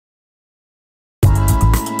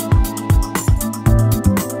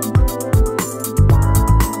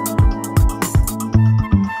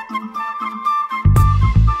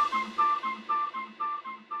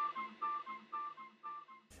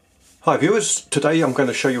Hi viewers, today I'm going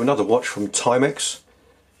to show you another watch from Timex.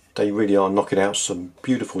 They really are knocking out some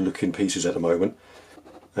beautiful looking pieces at the moment,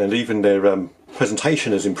 and even their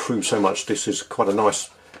presentation has improved so much. This is quite a nice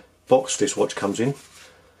box this watch comes in,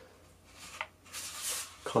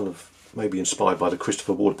 kind of maybe inspired by the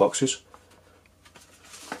Christopher Ward boxes.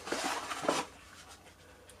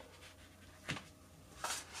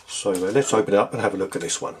 So let's open it up and have a look at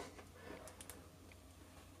this one.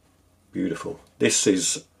 Beautiful. This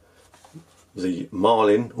is the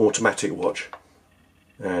Marlin Automatic watch,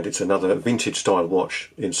 and it's another vintage style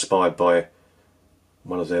watch inspired by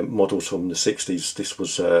one of their models from the 60s. This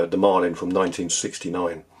was the Marlin from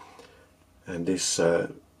 1969, and this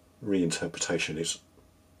reinterpretation is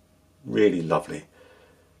really lovely.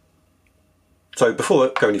 So before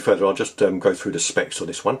I go any further, I'll just go through the specs of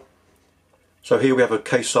this one. So here we have a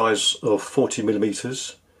case size of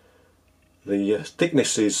 40mm. The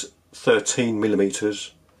thickness is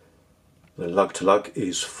 13mm. The lug to lug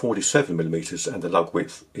is 47mm and the lug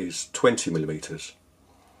width is 20mm.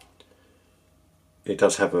 It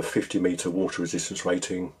does have a 50-meter water resistance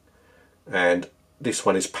rating, and this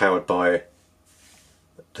one is powered by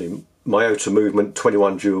the Miyota movement,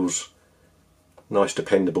 21 joules. Nice,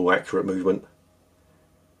 dependable, accurate movement.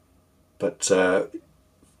 But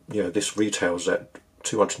you know, this retails at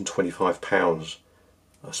 £225.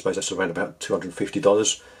 I suppose that's around about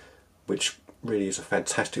 $250, which really is a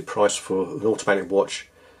fantastic price for an automatic watch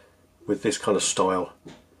with this kind of style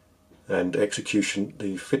and execution.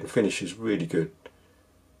 The fit and finish is really good.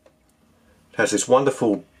 It has this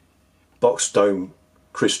wonderful box dome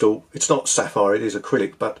crystal. It's not sapphire, it is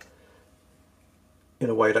acrylic, but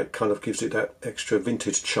in a way that kind of gives it that extra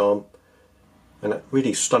vintage charm, and that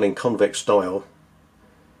really stunning convex dial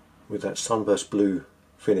with that sunburst blue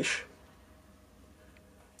finish.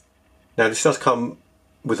 Now this does come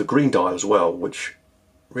with a green dial as well, which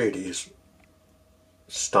really is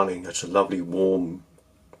stunning. It's a lovely warm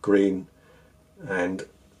green and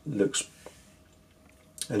just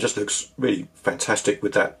looks really fantastic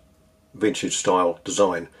with that vintage style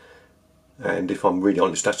design. And if I'm really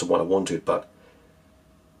honest, that's the one I wanted, but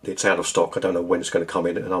it's out of stock. I don't know when it's going to come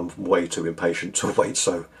in, and I'm way too impatient to wait,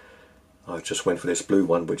 so I just went for this blue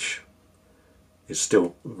one, which is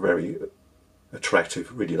still very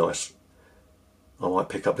attractive, really nice. I might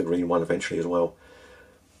pick up the green one eventually as well.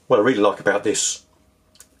 What I really like about this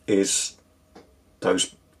is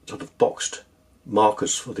those sort of boxed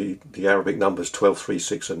markers for the Arabic numbers 12, 3,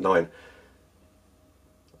 6 and 9.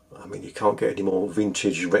 I mean, you can't get any more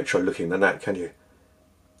vintage retro looking than that, can you?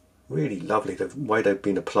 Really lovely. The way they've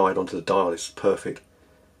been applied onto the dial is perfect.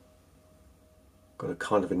 Got a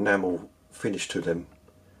kind of enamel finish to them.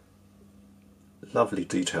 Lovely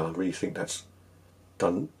detail. I really think that's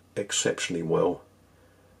done exceptionally well.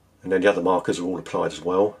 And then the other markers are all applied as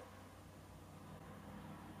well.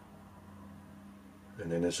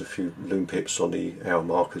 And then there's a few loom pips on the hour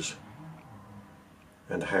markers,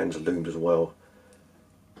 and the hands are loomed as well.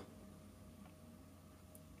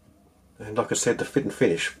 And like I said, the fit and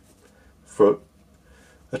finish for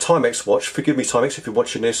a Timex watch, forgive me Timex if you're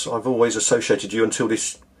watching this, I've always associated you, until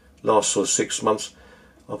this last sort of 6 months,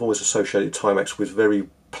 I've always associated Timex with very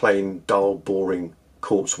plain, dull, boring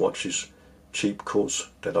quartz watches, cheap quartz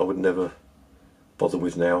that I would never bother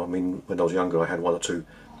with now. I mean, when I was younger I had one or two,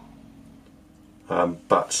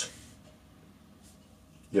 but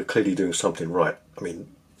you're clearly doing something right. I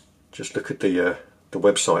mean, just look at the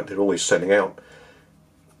website. They're always selling out.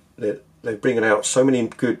 They're bringing out so many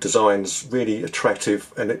good designs, really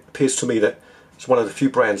attractive, and it appears to me that it's one of the few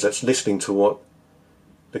brands that's listening to what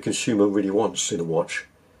the consumer really wants in a watch.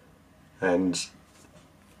 And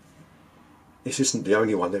this isn't the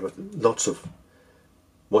only one. There are lots of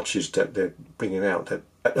watches that they're bringing out that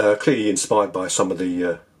are clearly inspired by some of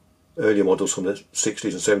the earlier models from the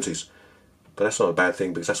 60s and 70s. But that's not a bad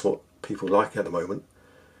thing, because that's what people like at the moment.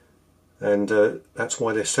 And that's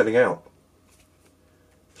why they're selling out.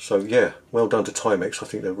 So yeah, well done to Timex. I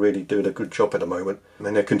think they're really doing a good job at the moment.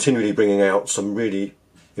 And they're continually bringing out some really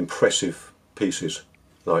impressive pieces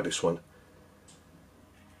like this one.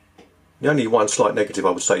 The only one slight negative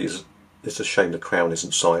I would say is it's a shame the crown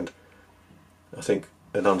isn't signed. I think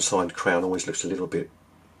an unsigned crown always looks a little bit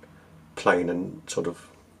plain and sort of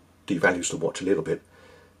devalues the watch a little bit.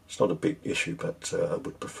 It's not a big issue, but I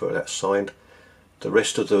would prefer that signed. The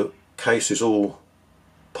rest of the case is all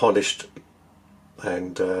polished,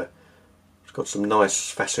 and it's got some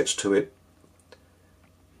nice facets to it.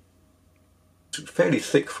 It's fairly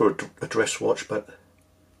thick for a dress watch, but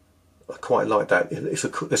I quite like that. It's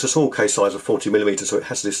a small case size of 40mm, so it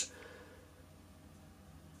has this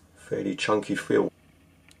fairly chunky feel.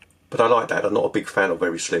 But I like that. I'm not a big fan of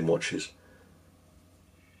very slim watches.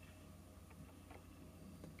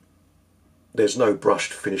 There's no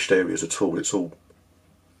brushed finished areas at all. It's all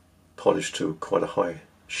polished to quite a high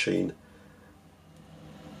sheen.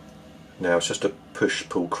 Now it's just a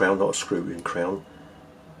push-pull crown, not a screw-in crown,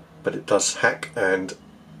 but it does hack, and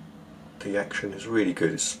the action is really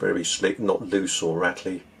good. It's very slick, not loose or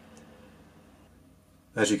rattly.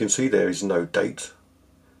 As you can see, there is no date,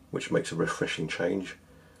 which makes a refreshing change.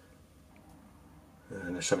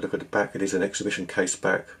 And let's have a look at the back. It is an exhibition case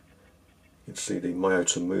back. You can see the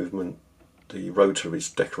Myoto movement. The rotor is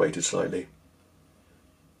decorated slightly.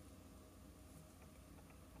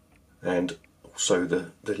 And also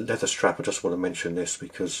the leather strap, I just want to mention this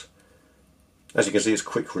because as you can see it's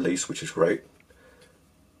quick release, which is great.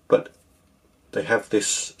 But they have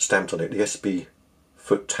this stamped on it, the SB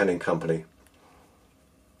Foot Tanning Company.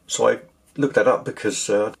 So I looked that up because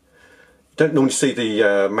you don't normally see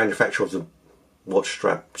the manufacturer of the watch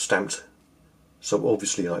strap stamped so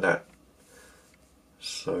obviously like that.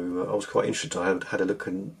 So I was quite interested. I had a look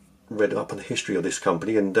and read up on the history of this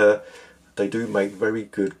company, and they do make very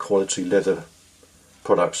good quality leather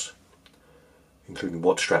products, including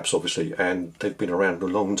watch straps obviously, and they've been around a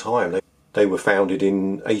long time. They were founded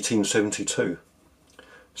in 1872.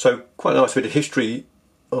 So quite a nice bit of history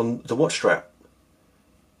on the watch strap.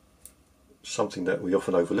 Something that we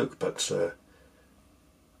often overlook, but I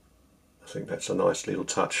think that's a nice little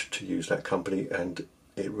touch to use that company, and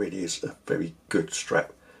it really is a very good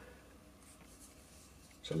strap.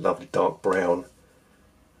 It's a lovely dark brown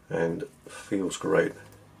and feels great.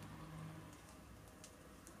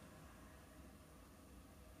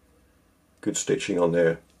 Good stitching on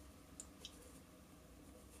there.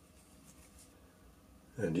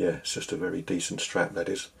 And yeah, it's just a very decent strap, that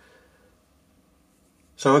is.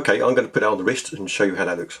 So okay, I'm going to put it on the wrist and show you how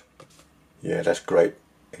that looks. Yeah, that's great.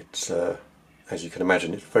 It's, as you can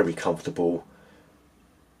imagine, it's very comfortable.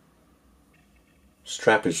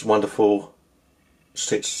 Strap is wonderful,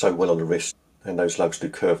 sits so well on the wrist, and those lugs do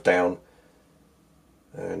curve down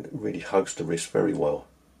and really hugs the wrist very well.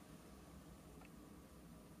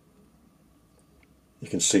 You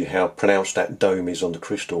can see how pronounced that dome is on the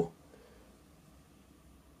crystal.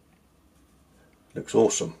 Looks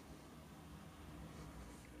awesome.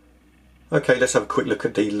 Okay, let's have a quick look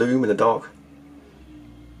at the lume in the dark.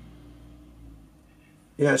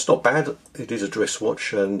 Yeah, it's not bad. It is a dress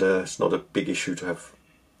watch, and it's not a big issue to have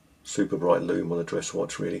super bright lume on a dress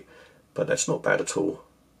watch really, but that's not bad at all.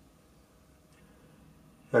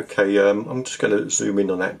 Okay, I'm just going to zoom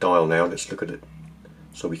in on that dial now. Let's look at it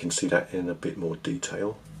so we can see that in a bit more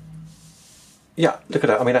detail. Yeah, look at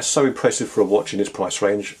that. I mean, that's so impressive for a watch in this price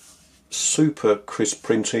range. Super crisp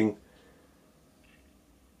printing,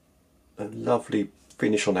 a lovely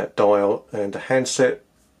finish on that dial, and the handset,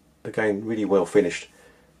 again, really well finished.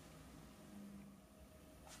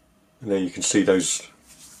 And there you can see those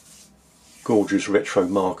gorgeous retro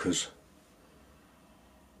markers.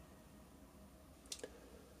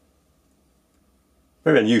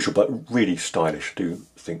 Very unusual, but really stylish. I do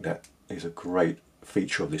think that is a great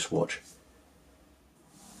feature of this watch.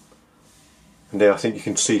 And there I think you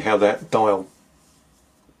can see how that dial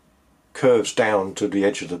curves down to the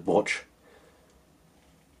edge of the watch,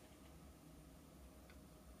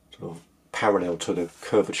 sort of parallel to the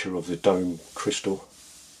curvature of the dome crystal.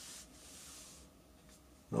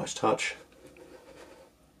 Nice touch.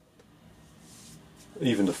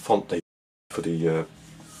 Even the font they use for the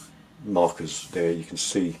markers there, you can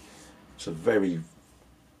see it's a very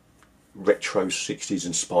retro 60s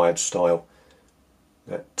inspired style.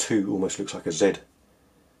 That 2 almost looks like a Z.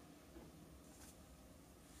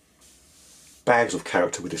 Bags of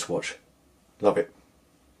character with this watch. Love it.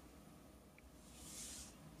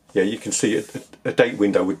 Yeah, you can see a date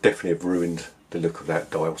window would definitely have ruined the look of that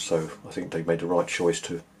dial, so I think they made the right choice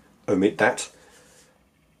to omit that.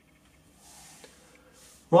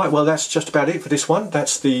 Right, well that's just about it for this one.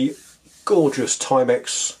 That's the gorgeous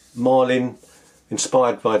Timex Marlin,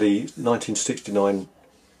 inspired by the 1969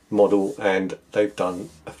 model, and they've done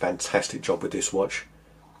a fantastic job with this watch.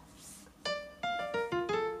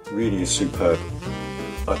 Really is superb.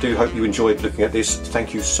 I do hope you enjoyed looking at this.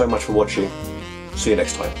 Thank you so much for watching. See you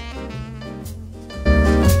next time.